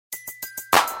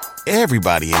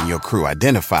Everybody in your crew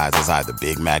identifies as either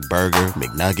Big Mac Burger,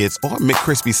 McNuggets, or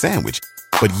McCrispy Sandwich.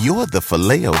 But you're the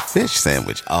Filet-O-Fish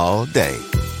Sandwich all day.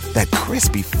 That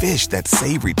crispy fish, that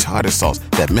savory tartar sauce,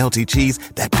 that melty cheese,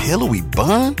 that pillowy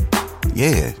bun.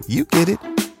 Yeah, you get it.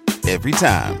 Every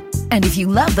time. And if you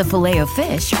love the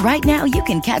Filet-O-Fish, right now you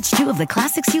can catch two of the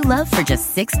classics you love for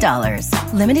just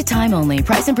 $6. Limited time only.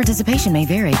 Price and participation may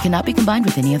vary. Cannot be combined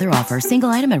with any other offer. Single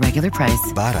item at regular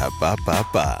price.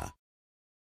 Ba-da-ba-ba-ba.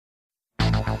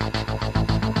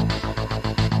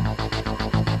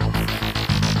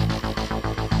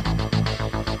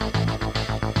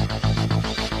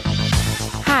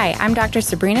 Hi, I'm Dr.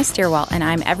 Sabrina Stierwalt, and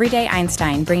I'm Everyday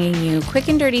Einstein, bringing you quick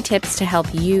and dirty tips to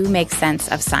help you make sense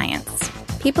of science.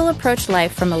 People approach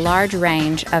life from a large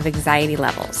range of anxiety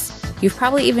levels. You've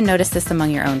probably even noticed this among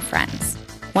your own friends.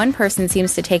 One person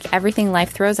seems to take everything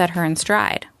life throws at her in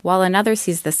stride, while another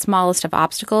sees the smallest of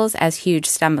obstacles as huge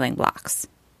stumbling blocks.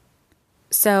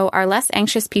 So, are less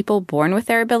anxious people born with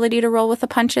their ability to roll with the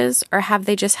punches, or have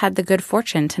they just had the good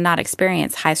fortune to not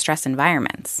experience high-stress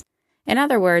environments? In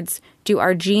other words, do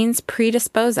our genes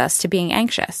predispose us to being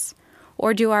anxious?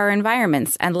 Or do our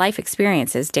environments and life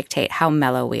experiences dictate how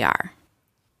mellow we are?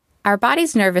 Our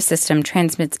body's nervous system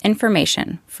transmits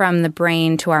information from the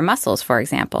brain to our muscles, for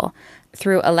example,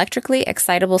 through electrically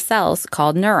excitable cells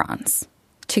called neurons.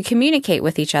 To communicate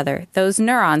with each other, those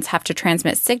neurons have to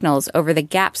transmit signals over the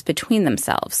gaps between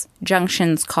themselves,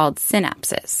 junctions called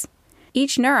synapses.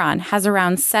 Each neuron has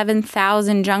around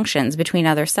 7,000 junctions between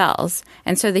other cells,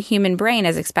 and so the human brain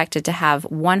is expected to have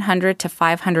 100 to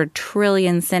 500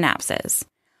 trillion synapses.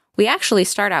 We actually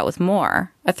start out with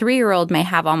more. A 3-year-old may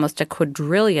have almost a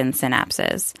quadrillion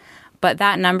synapses, but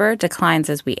that number declines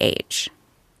as we age.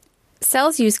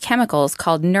 Cells use chemicals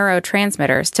called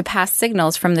neurotransmitters to pass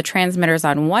signals from the transmitters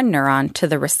on one neuron to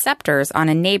the receptors on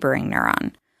a neighboring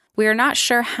neuron. We are not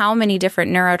sure how many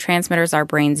different neurotransmitters our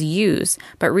brains use,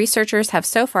 but researchers have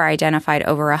so far identified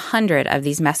over 100 of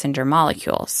these messenger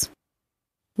molecules.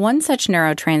 One such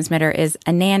neurotransmitter is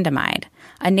anandamide,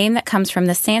 a name that comes from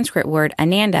the Sanskrit word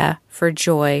ananda for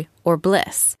joy or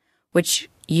bliss, which,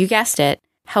 you guessed it,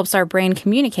 helps our brain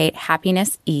communicate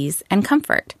happiness, ease, and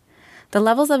comfort. The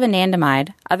levels of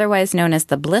anandamide, otherwise known as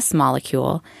the bliss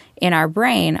molecule, in our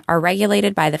brain are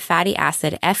regulated by the fatty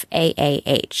acid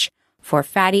FAAH, for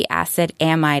fatty acid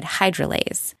amide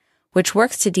hydrolase, which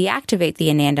works to deactivate the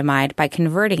anandamide by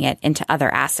converting it into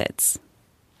other acids.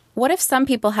 What if some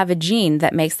people have a gene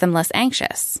that makes them less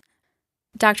anxious?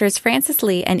 Doctors Francis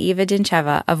Lee and Eva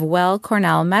Dincheva of Weill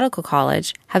Cornell Medical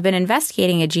College have been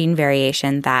investigating a gene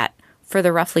variation that, for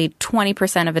the roughly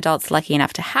 20% of adults lucky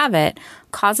enough to have it,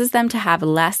 causes them to have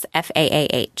less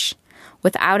FAAH.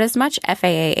 Without as much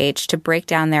FAAH to break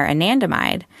down their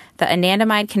anandamide, the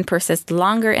anandamide can persist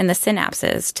longer in the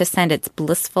synapses to send its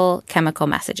blissful chemical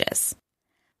messages.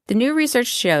 The new research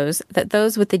shows that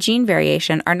those with the gene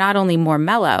variation are not only more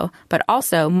mellow, but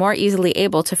also more easily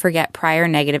able to forget prior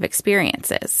negative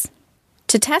experiences.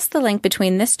 To test the link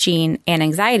between this gene and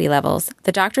anxiety levels,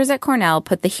 the doctors at Cornell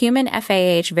put the human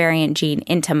FAAH variant gene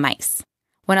into mice.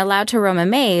 When allowed to roam a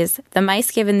maze, the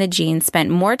mice given the gene spent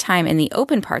more time in the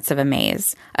open parts of a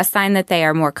maze, a sign that they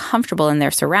are more comfortable in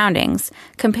their surroundings,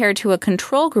 compared to a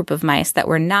control group of mice that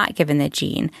were not given the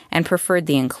gene and preferred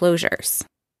the enclosures.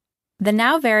 The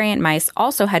now variant mice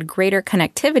also had greater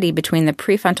connectivity between the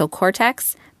prefrontal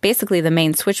cortex, basically the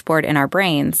main switchboard in our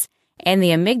brains, and the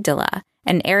amygdala,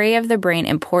 an area of the brain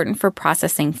important for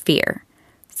processing fear.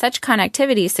 Such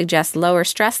connectivity suggests lower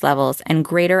stress levels and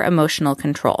greater emotional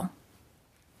control.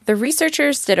 The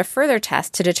researchers did a further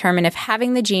test to determine if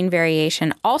having the gene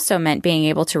variation also meant being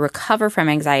able to recover from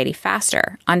anxiety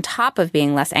faster, on top of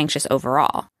being less anxious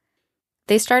overall.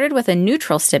 They started with a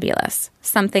neutral stimulus,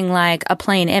 something like a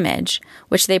plain image,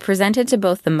 which they presented to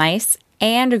both the mice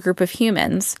and a group of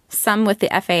humans, some with the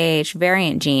FAAH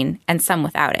variant gene and some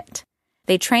without it.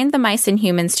 They trained the mice and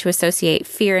humans to associate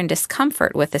fear and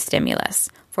discomfort with the stimulus,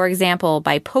 for example,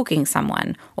 by poking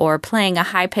someone or playing a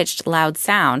high-pitched loud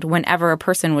sound whenever a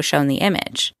person was shown the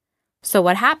image. So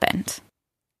what happened?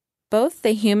 Both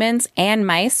the humans and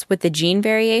mice with the gene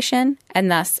variation, and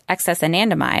thus excess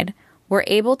anandamide, were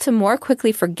able to more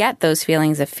quickly forget those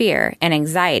feelings of fear and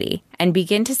anxiety and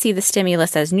begin to see the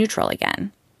stimulus as neutral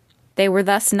again. They were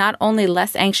thus not only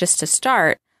less anxious to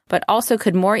start, but also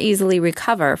could more easily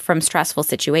recover from stressful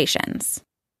situations.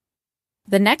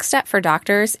 The next step for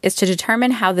doctors is to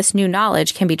determine how this new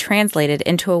knowledge can be translated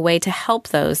into a way to help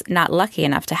those not lucky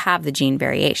enough to have the gene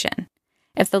variation.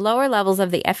 If the lower levels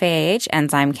of the FAAH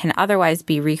enzyme can otherwise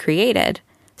be recreated,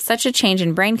 such a change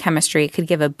in brain chemistry could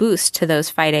give a boost to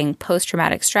those fighting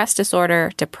post-traumatic stress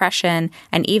disorder, depression,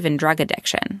 and even drug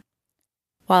addiction.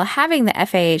 While having the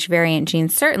FAH variant gene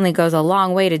certainly goes a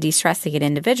long way to de-stressing an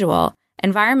individual,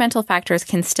 environmental factors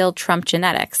can still trump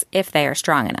genetics if they are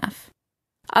strong enough.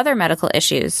 Other medical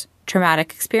issues,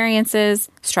 traumatic experiences,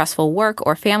 stressful work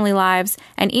or family lives,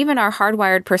 and even our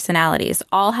hardwired personalities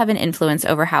all have an influence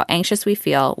over how anxious we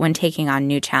feel when taking on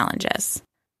new challenges.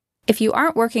 If you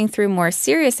aren't working through more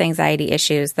serious anxiety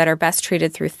issues that are best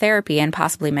treated through therapy and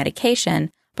possibly medication,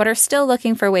 but are still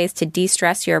looking for ways to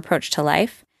de-stress your approach to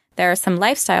life, there are some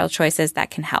lifestyle choices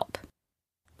that can help.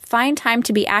 Find time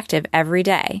to be active every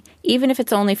day, even if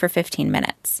it's only for 15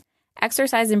 minutes.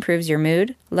 Exercise improves your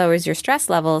mood, lowers your stress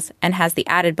levels, and has the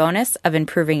added bonus of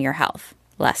improving your health.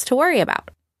 Less to worry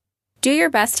about. Do your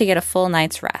best to get a full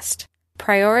night's rest.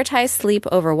 Prioritize sleep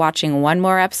over watching one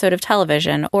more episode of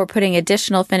television or putting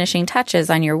additional finishing touches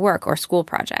on your work or school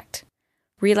project.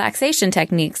 Relaxation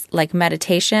techniques like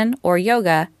meditation or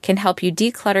yoga can help you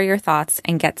declutter your thoughts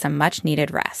and get some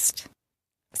much-needed rest.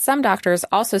 Some doctors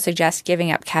also suggest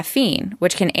giving up caffeine,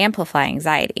 which can amplify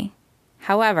anxiety.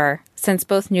 However, since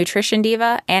both Nutrition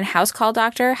Diva and House Call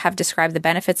Doctor have described the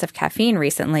benefits of caffeine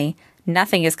recently,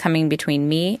 nothing is coming between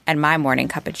me and my morning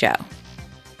cup of joe.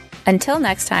 Until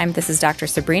next time, this is Dr.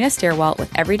 Sabrina Stierwalt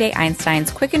with Everyday Einstein's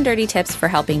quick and dirty tips for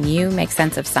helping you make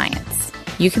sense of science.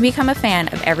 You can become a fan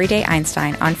of Everyday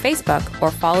Einstein on Facebook or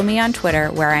follow me on Twitter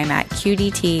where I'm at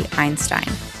QDT Einstein.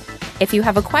 If you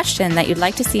have a question that you'd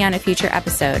like to see on a future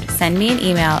episode, send me an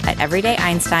email at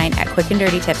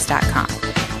everydayeinstein@quickanddirtytips.com.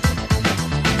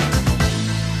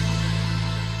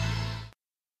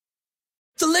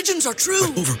 The legends are true.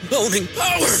 Overwhelming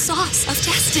power! The sauce of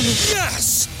destiny.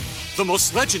 Yes! The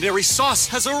most legendary sauce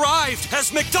has arrived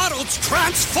as McDonald's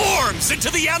transforms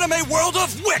into the anime world of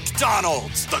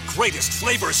WickDonald's. The greatest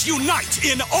flavors unite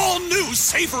in all new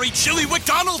savory chili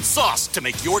McDonald's sauce to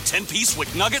make your 10-piece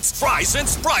Wick Nuggets, fries, and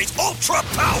Sprite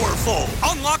ultra-powerful.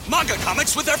 Unlock manga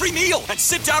comics with every meal and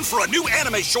sit down for a new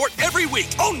anime short every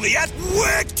week only at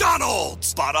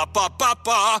WickDonald's.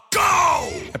 Ba-da-ba-ba-ba, go!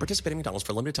 At participating McDonald's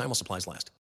for a limited time while supplies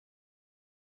last.